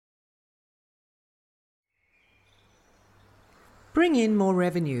Bring in more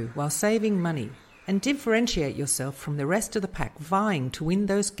revenue while saving money and differentiate yourself from the rest of the pack vying to win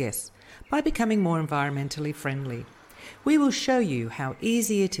those guests by becoming more environmentally friendly. We will show you how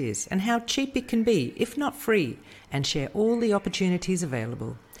easy it is and how cheap it can be, if not free, and share all the opportunities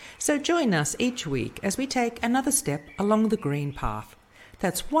available. So join us each week as we take another step along the green path.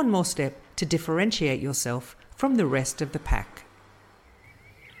 That's one more step to differentiate yourself from the rest of the pack.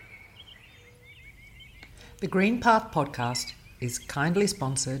 The Green Path podcast is kindly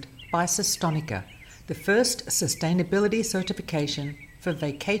sponsored by Sustonica, the first sustainability certification for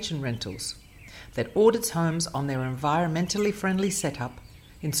vacation rentals that audits homes on their environmentally friendly setup,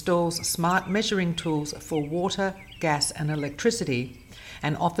 installs smart measuring tools for water, gas and electricity,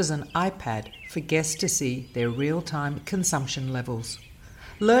 and offers an iPad for guests to see their real-time consumption levels.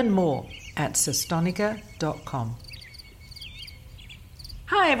 Learn more at sustonica.com.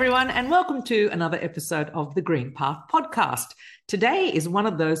 Hi everyone, and welcome to another episode of the Green Path podcast. Today is one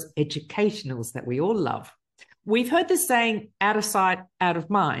of those educationals that we all love. We've heard this saying, out of sight, out of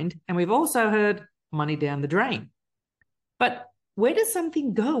mind, and we've also heard money down the drain. But where does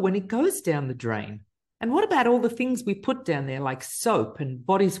something go when it goes down the drain? And what about all the things we put down there like soap and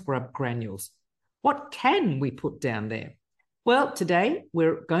body scrub granules? What can we put down there? Well, today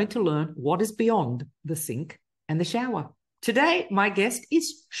we're going to learn what is beyond the sink and the shower. Today, my guest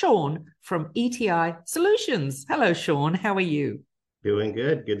is Sean from ETI Solutions. Hello, Sean. How are you? Doing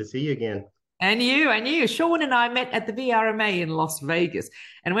good. Good to see you again. And you. Sean and I met at the VRMA in Las Vegas.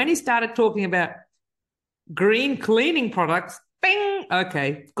 And when he started talking about green cleaning products, bing,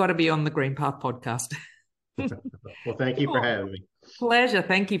 okay, got to be on the Green Path podcast. Well, thank you for having me. Pleasure.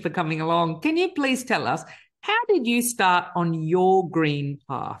 Thank you for coming along. Can you please tell us, how did you start on your green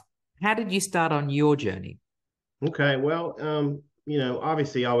path? How did you start on your journey? Okay. Well,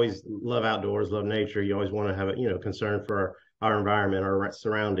 obviously I always love outdoors, love nature. You always want to have a, concern for our environment, our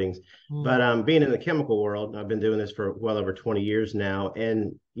surroundings. But being in the chemical world, I've been doing this for well over 20 years now.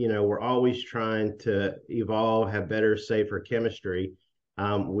 And, we're always trying to evolve, have better, safer chemistry.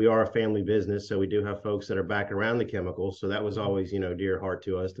 We are a family business, so we do have folks that are back around the chemicals. So that was always, dear heart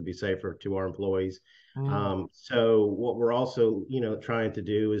to us to be safer to our employees. So what we're also, trying to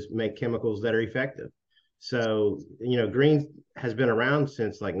do is make chemicals that are effective. So, green has been around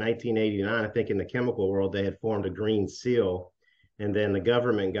since like 1989. I think in the chemical world, they had formed a green seal, and then the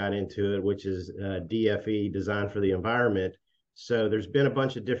government got into it, which is DFE, designed for the environment. So there's been a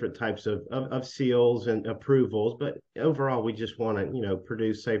bunch of different types of seals and approvals, but overall, we just want to,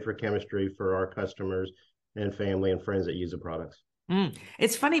 produce safer chemistry for our customers and family and friends that use the products.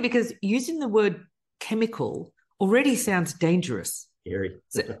 It's funny because using the word chemical already sounds dangerous.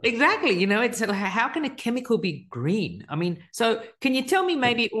 So, exactly. It's like, how can a chemical be green? I mean, so can you tell me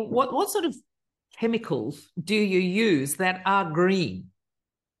maybe what sort of chemicals do you use that are green?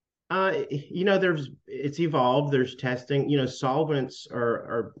 It's evolved. There's testing. Solvents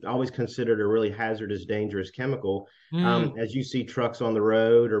are always considered a really hazardous, dangerous chemical. As you see trucks on the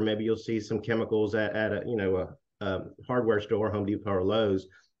road, or maybe you'll see some chemicals at a hardware store, Home Depot or Lowe's.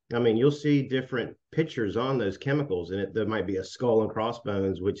 I mean, you'll see different pictures on those chemicals, and there might be a skull and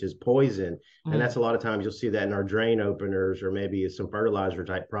crossbones, which is poison. And that's a lot of times you'll see that in our drain openers or maybe some fertilizer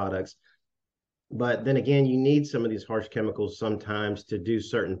type products. But then again, you need some of these harsh chemicals sometimes to do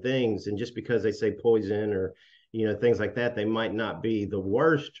certain things. And just because they say poison or, things like that, they might not be the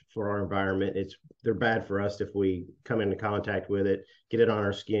worst for our environment. They're bad for us if we come into contact with it, get it on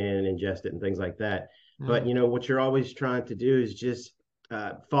our skin, ingest it and things like that. But, what you're always trying to do is just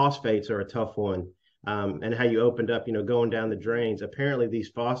phosphates are a tough one. And how you opened up, going down the drains. Apparently, these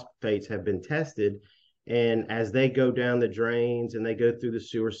phosphates have been tested. And as they go down the drains and they go through the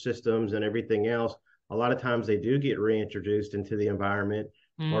sewer systems and everything else, a lot of times they do get reintroduced into the environment.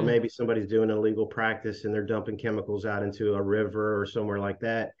 Or maybe somebody's doing an illegal practice and they're dumping chemicals out into a river or somewhere like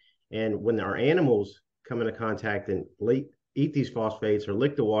that. And when our animals come into contact and eat these phosphates or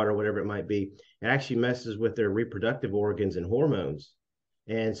lick the water, whatever it might be, it actually messes with their reproductive organs and hormones.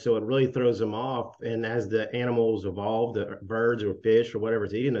 And so it really throws them off. And as the animals evolve, the birds or fish or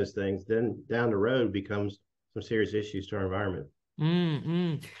whatever's eating those things, then down the road becomes some serious issues to our environment.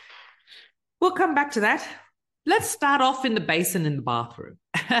 We'll come back to that. Let's start off in the basin in the bathroom.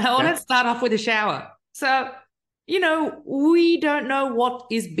 Let's start off with a shower. So, we don't know what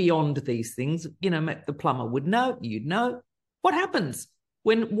is beyond these things. The plumber would know, you'd know. What happens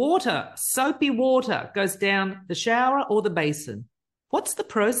when soapy water goes down the shower or the basin? What's the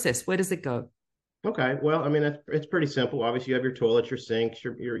process? Where does it go? Okay. Well, I mean, it's pretty simple. Obviously, you have your toilets, your sinks,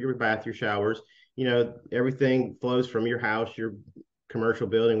 your bath, your showers. Everything flows from your house, your commercial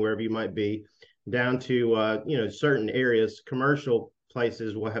building, wherever you might be, down to certain areas. Commercial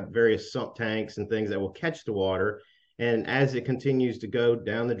places will have various sump tanks and things that will catch the water. And as it continues to go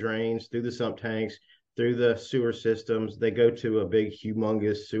down the drains, through the sump tanks, through the sewer systems, they go to a big,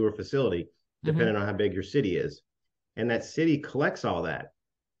 humongous sewer facility, depending on how big your city is. And that city collects all that.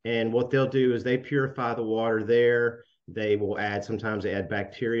 And what they'll do is they purify the water there. They will sometimes they add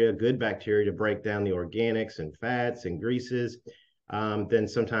bacteria, good bacteria, to break down the organics and fats and greases. Then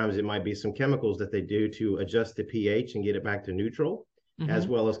sometimes it might be some chemicals that they do to adjust the pH and get it back to neutral, as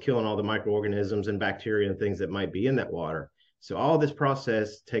well as killing all the microorganisms and bacteria and things that might be in that water. So all this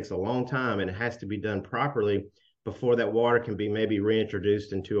process takes a long time, and it has to be done properly before that water can be maybe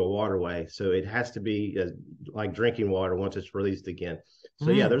reintroduced into a waterway. So it has to be like drinking water once it's released again.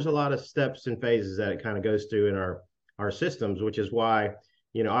 So yeah, there's a lot of steps and phases that it kind of goes through in our systems, which is why,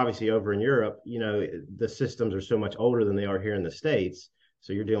 obviously over in Europe, the systems are so much older than they are here in the States.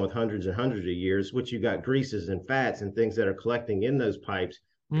 So you're dealing with hundreds and hundreds of years, which you got greases and fats and things that are collecting in those pipes,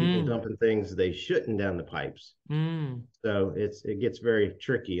 people dumping things they shouldn't down the pipes. So it gets very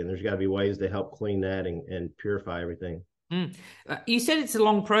tricky, and there's got to be ways to help clean that and purify everything. You said it's a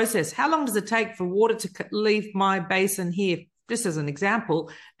long process. How long does it take for water to leave my basin here, just as an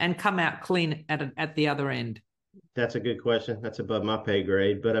example, and come out clean at the other end? That's a good question. That's above my pay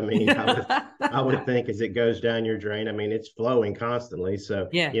grade, but I mean, I would think as it goes down your drain, I mean, it's flowing constantly. So,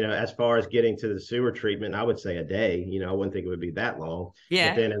 as far as getting to the sewer treatment, I would say a day. I wouldn't think it would be that long.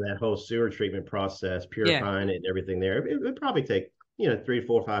 But then in that whole sewer treatment process, purifying it and everything there, it would probably take 3,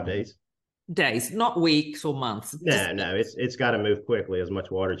 4, 5 days. Days, not weeks or months. No, it's got to move quickly, as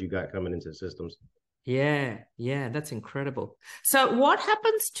much water as you got coming into the systems. Yeah, that's incredible. So, what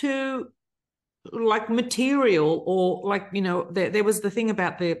happens to like material, or like there was the thing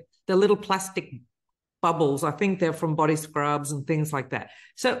about the little plastic bubbles? I think they're from body scrubs and things like that.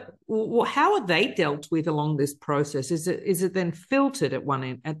 So how are they dealt with along this process? Is it then filtered at one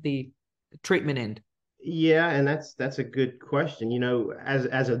end, at the treatment end? Yeah, and that's a good question.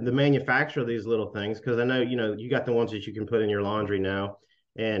 As the manufacturer of these little things, because I know you got the ones that you can put in your laundry now,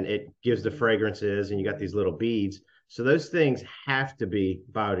 and it gives the fragrances, and you got these little beads. So those things have to be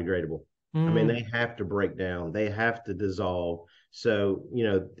biodegradable. I mean, they have to break down. They have to dissolve. So,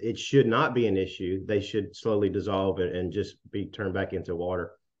 it should not be an issue. They should slowly dissolve it and just be turned back into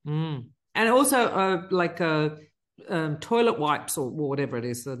water. And also toilet wipes or whatever it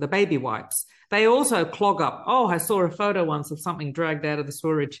is, the baby wipes, they also clog up. Oh, I saw a photo once of something dragged out of the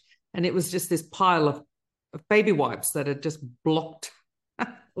storage, and it was just this pile of baby wipes that had just blocked.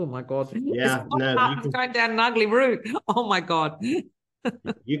 Oh, my God. Yeah, it's going down an ugly route. Oh, my God.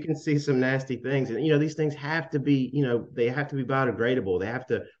 You can see some nasty things, and these things have to be they have to be biodegradable. They have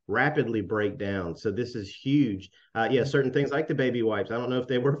to rapidly break down. So this is huge. Certain things like the baby wipes, I don't know if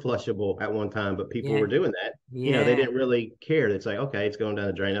they were flushable at one time, but people were doing that. They didn't really care. It's like, okay, it's going down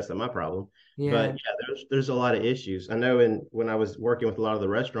the drain, that's not my problem. But there's a lot of issues. I know when I was working with a lot of the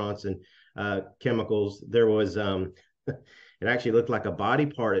restaurants and chemicals, there was it actually looked like a body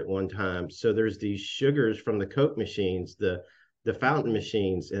part at one time. So there's these sugars from the Coke machines, the fountain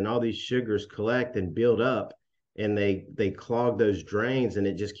machines, and all these sugars collect and build up, and they clog those drains, and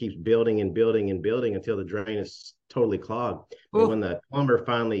it just keeps building and building and building until the drain is totally clogged. But when the plumber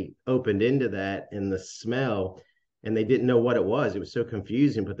finally opened into that, and the smell, and they didn't know what it was so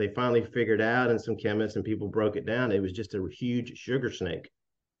confusing, but they finally figured out, and some chemists and people broke it down. It was just a huge sugar snake.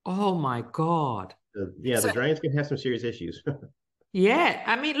 Oh my God. The drains can have some serious issues. Yeah.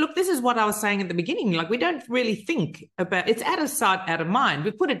 I mean, look, this is what I was saying at the beginning. Like, we don't really think about it's out of sight, out of mind.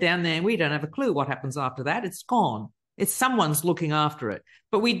 We put it down there and we don't have a clue what happens after that. It's gone. It's someone's looking after it.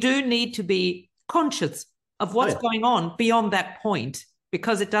 But we do need to be conscious of what's going on beyond that point,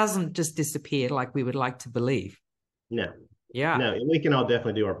 because it doesn't just disappear like we would like to believe. No. Yeah. No, we can all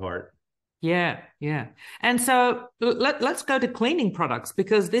definitely do our part. Yeah. And so let's go to cleaning products,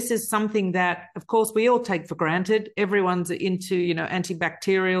 because this is something that, of course, we all take for granted. Everyone's into,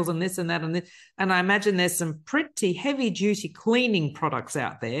 antibacterials and this and that and this. And I imagine there's some pretty heavy-duty cleaning products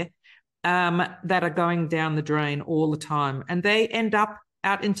out there that are going down the drain all the time. And they end up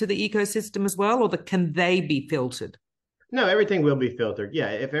out into the ecosystem as well, or can they be filtered? No, everything will be filtered.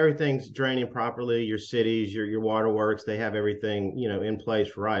 Yeah, if everything's draining properly, your cities, your waterworks, they have everything, in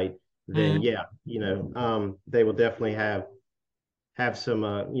place right, then they will definitely have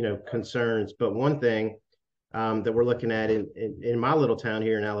some concerns. But one thing that we're looking at in my little town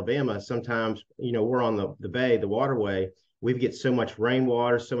here in Alabama, sometimes we're on the bay, the waterway. We get so much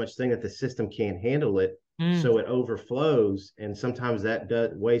rainwater, so much thing that the system can't handle it, so it overflows, and sometimes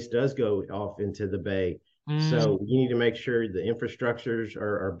that waste does go off into the bay. So you need to make sure the infrastructures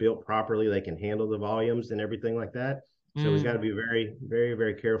are built properly. They can handle the volumes and everything like that. So we've got to be very, very,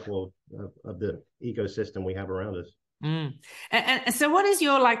 very careful of the ecosystem we have around us. And so what is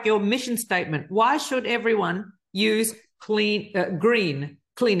your mission statement? Why should everyone use green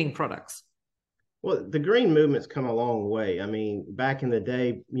cleaning products? Well, the green movement's come a long way. I mean, back in the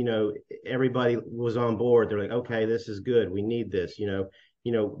day, everybody was on board. They're like, okay, this is good. We need this.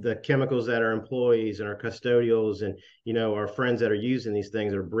 The chemicals that our employees and our custodials and our friends that are using these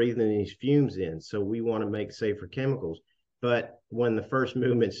things are breathing these fumes in. So we want to make safer chemicals. But when the first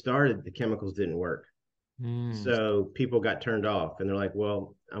movement started, the chemicals didn't work. So people got turned off and they're like,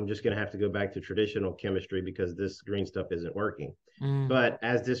 well, I'm just going to have to go back to traditional chemistry because this green stuff isn't working. But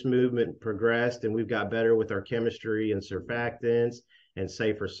as this movement progressed and we've got better with our chemistry and surfactants and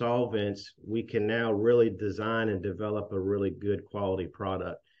safer solvents, we can now really design and develop a really good quality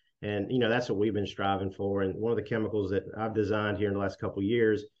product. And, that's what we've been striving for. And one of the chemicals that I've designed here in the last couple of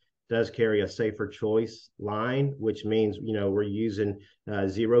years does carry a safer choice line, which means, we're using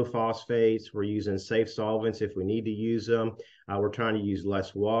zero phosphates. We're using safe solvents if we need to use them. We're trying to use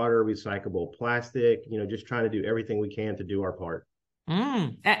less water, recyclable plastic, just trying to do everything we can to do our part.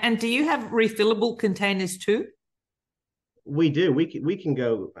 And do you have refillable containers too? We do. We can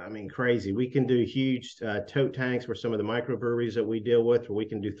go, crazy. We can do huge tote tanks for some of the microbreweries that we deal with, where we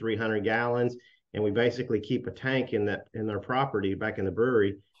can do 300 gallons. And we basically keep a tank in their property back in the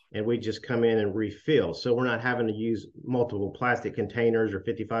brewery, and we just come in and refill. So we're not having to use multiple plastic containers or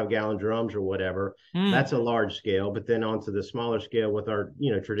 55-gallon drums or whatever. That's a large scale. But then onto the smaller scale with our,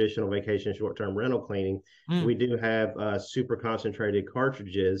 traditional vacation short-term rental cleaning, we do have super concentrated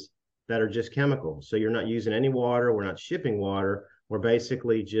cartridges that are just chemical. So you're not using any water. We're not shipping water. We're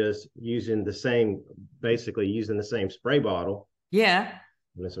basically just using the same spray bottle. Yeah.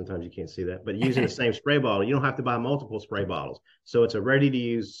 Sometimes you can't see that, but using the same spray bottle, you don't have to buy multiple spray bottles. So it's a ready to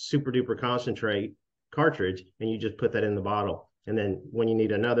use super duper concentrate cartridge, and you just put that in the bottle. And then when you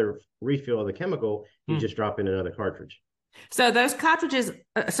need another refill of the chemical, you just drop in another cartridge. So those cartridges,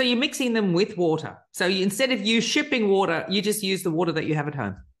 so you're mixing them with water. So instead of you shipping water, you just use the water that you have at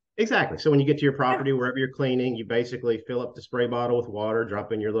home. Exactly. So when you get to your property, wherever you're cleaning, you basically fill up the spray bottle with water,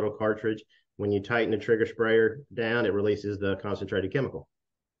 drop in your little cartridge. When you tighten the trigger sprayer down, it releases the concentrated chemical.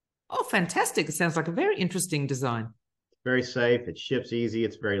 Oh, fantastic. It sounds like a very interesting design. Very safe. It ships easy.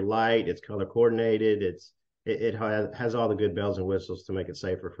 It's very light. It's color coordinated. It has all the good bells and whistles to make it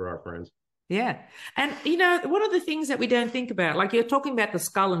safer for our friends. Yeah. And, one of the things that we don't think about, like you're talking about the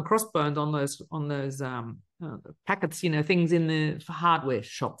skull and crossbones on those packets, things in the hardware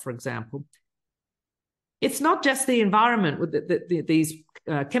shop, for example. It's not just the environment with these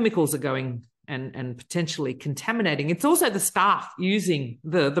chemicals are going and potentially contaminating. It's also the staff using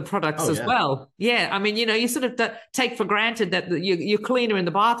the products as well. Yeah. I mean, you sort of take for granted that your cleaner in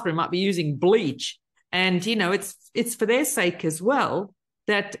the bathroom might be using bleach. And, it's for their sake as well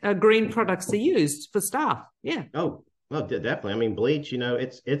that green products are used for staff. Yeah. Oh, well, definitely. I mean, bleach,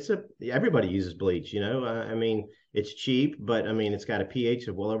 everybody uses bleach, it's cheap, but it's got a pH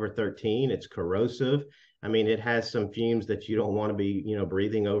of well over 13. It's corrosive. It has some fumes that you don't want to be,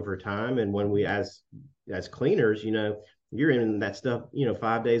 breathing over time. And when we, as cleaners, you're in that stuff,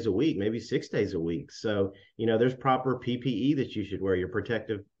 5 days a week, maybe 6 days a week. So, there's proper PPE that you should wear, your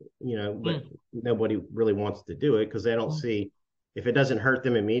protective, but nobody really wants to do it because they don't see, if it doesn't hurt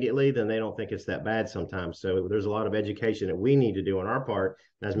them immediately, then they don't think it's that bad sometimes. So there's a lot of education that we need to do on our part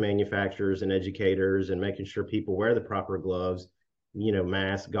as manufacturers and educators, and making sure people wear the proper gloves,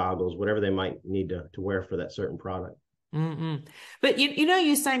 masks, goggles, whatever they might need to wear for that certain product. But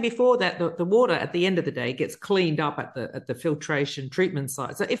you're saying before that the water at the end of the day gets cleaned up at the filtration treatment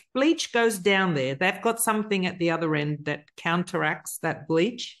site. So if bleach goes down there, they've got something at the other end that counteracts that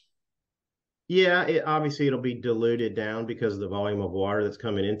bleach. Yeah, obviously it'll be diluted down because of the volume of water that's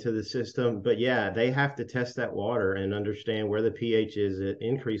coming into the system. But yeah, they have to test that water and understand where the pH is,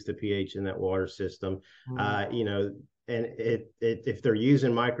 increase the pH in that water system. And if they're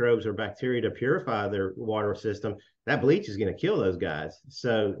using microbes or bacteria to purify their water system, that bleach is going to kill those guys.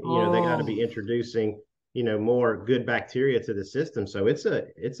 So, they got to be introducing, more good bacteria to the system. So it's a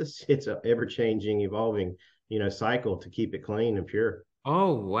ever changing, evolving, cycle to keep it clean and pure.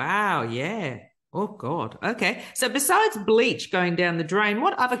 Oh, wow. Yeah. Oh, God. Okay. So besides bleach going down the drain,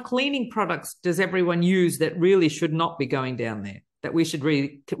 what other cleaning products does everyone use that really should not be going down there, that we should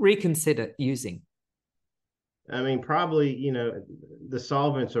reconsider using? Probably, the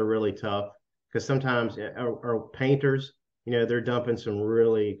solvents are really tough because sometimes our painters, they're dumping some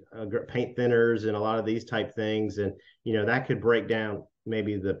really paint thinners and a lot of these type things. And, that could break down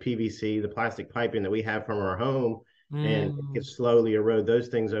maybe the PVC, the plastic piping that we have from our home, and it can Mm, slowly erode those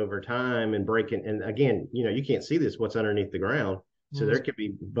things over time and break it. And again, you can't see this, what's underneath the ground. So mm, there could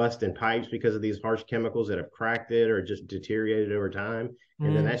be busting pipes because of these harsh chemicals that have cracked it or just deteriorated over time.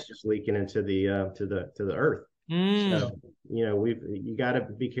 And then mm, that's just leaking into the earth. mm, So, you got to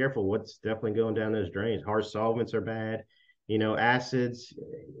be careful what's definitely going down those drains. Harsh solvents are bad. Acids,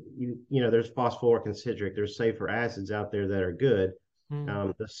 there's phosphoric and citric. There's safer acids out there that are good.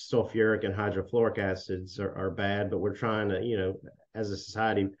 mm, The sulfuric and hydrofluoric acids are bad, but we're trying to, as a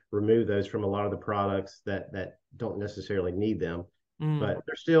society, remove those from a lot of the products that don't necessarily need them. mm, But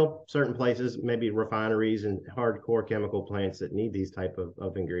there's still certain places, maybe refineries and hardcore chemical plants that need these type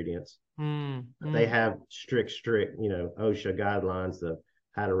of ingredients. mm, But they mm. have strict, OSHA guidelines of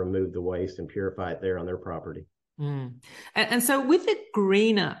how to remove the waste and purify it there on their property. Mm. And so with the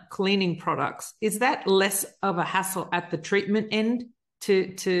greener cleaning products, is that less of a hassle at the treatment end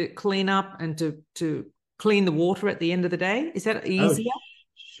to clean up and to clean the water at the end of the day? Is that Oh, easier?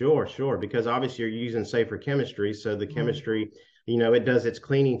 sure. Because obviously you're using safer chemistry. So the Mm, chemistry, it does its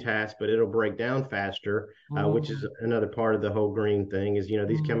cleaning task, but it'll break down faster, which is mm, another part of the whole green thing is, these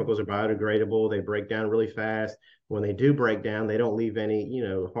mm, chemicals are biodegradable. They break down really fast. When they do break down, they don't leave any,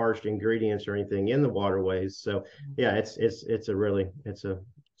 harsh ingredients or anything in the waterways. So yeah, it's a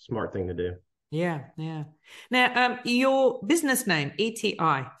smart thing to do. yeah, yeah. Now, your business name,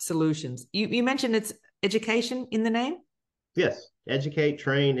 ETI Solutions, you mentioned it's education in the name? Yes. Educate,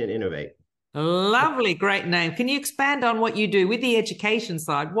 train, and innovate. Lovely, great name. Can you expand on what you do with the education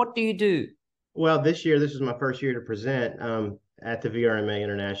side? What do you do? Well, this is my first year to present at the VRMA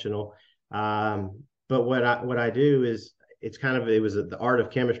International. But what I do is it was the art of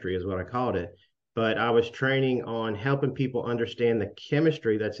chemistry is what I called it. But I was training on helping people understand the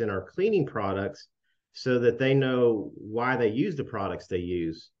chemistry that's in our cleaning products, so that they know why they use the products they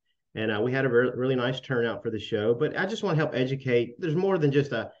use. And we had a really nice turnout for the show. But I just want to help educate. There's more than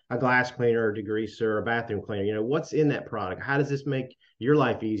just a glass cleaner, a degreaser, or a bathroom cleaner. What's in that product? How does this make your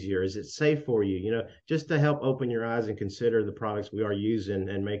life easier? Is it safe for you? Just to help open your eyes and consider the products we are using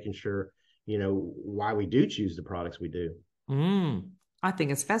and making sure, why we do choose the products we do. Mm, I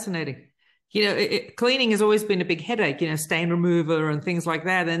think it's fascinating. Cleaning has always been a big headache, stain remover and things like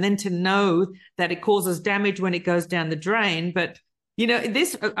that. And then to know that it causes damage when it goes down the drain. But,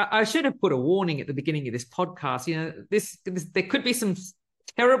 I should have put a warning at the beginning of this podcast. This there could be some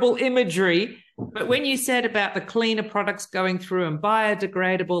terrible imagery. But when you said about the cleaner products going through and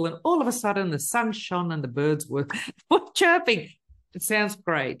biodegradable, and all of a sudden the sun shone and the birds were chirping, it sounds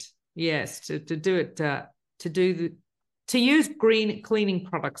great. Yes, to do it, to do the to use green cleaning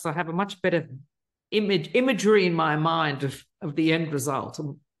products, I have a much better imagery in my mind of the end result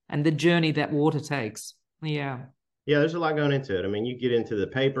and the journey that water takes. Yeah. Yeah, there's a lot going into it. I mean, you get into the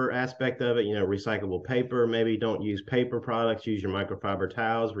paper aspect of it, recyclable paper. Maybe don't use paper products, use your microfiber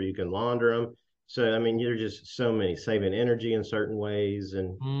towels where you can launder them. So, I mean, you're just so many saving energy in certain ways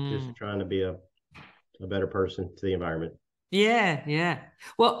and just Mm. trying to be a better person to the environment. Yeah, yeah.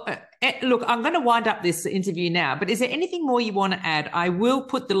 Well, look, I'm going to wind up this interview now, but is there anything more you want to add? I will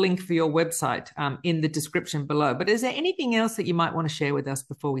put the link for your website in the description below, but is there anything else that you might want to share with us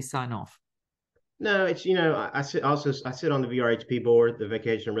before we sign off? No, it's I sit on the VRHP board, the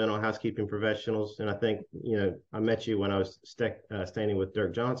Vacation Rental Housekeeping Professionals, and I think I met you when I was standing with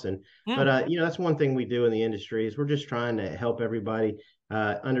Dirk Johnson. But Mm, that's one thing we do in the industry is we're just trying to help everybody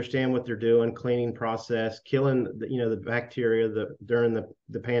understand what they're doing, cleaning process, killing the bacteria during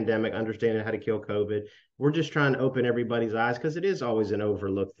the pandemic, understanding how to kill COVID. We're just trying to open everybody's eyes because it is always an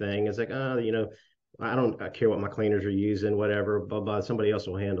overlooked thing. It's like, I don't care what my cleaners are using, whatever, blah, blah, somebody else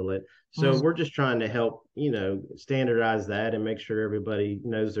will handle it. So mm, we're just trying to help, standardize that and make sure everybody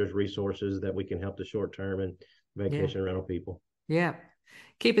knows there's resources that we can help the short term and yeah, vacation rental people. yeah.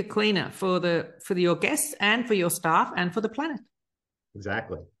 Keep it cleaner for your guests and for your staff and for the planet.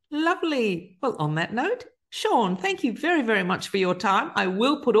 Exactly. Lovely. Well, on that note, Sean, thank you very, very much for your time. I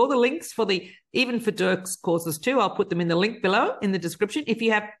will put all the links even for Dirk's courses too. I'll put them in the link below in the description. If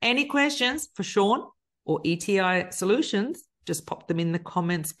you have any questions for Sean or ETI Solutions, just pop them in the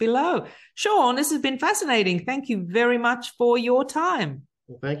comments below. Sean, this has been fascinating. Thank you very much for your time.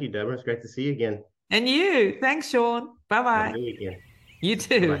 Well, thank you, Deborah. It's great to see you again. And you. Thanks, Sean. Have a Bye-bye. good weekend. You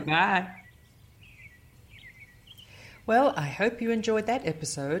too. Bye-bye. Bye. Well, I hope you enjoyed that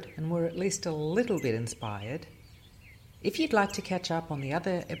episode and were at least a little bit inspired. If you'd like to catch up on the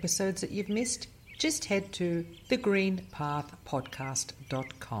other episodes that you've missed, just head to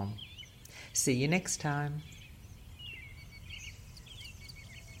thegreenpathpodcast.com. See you next time.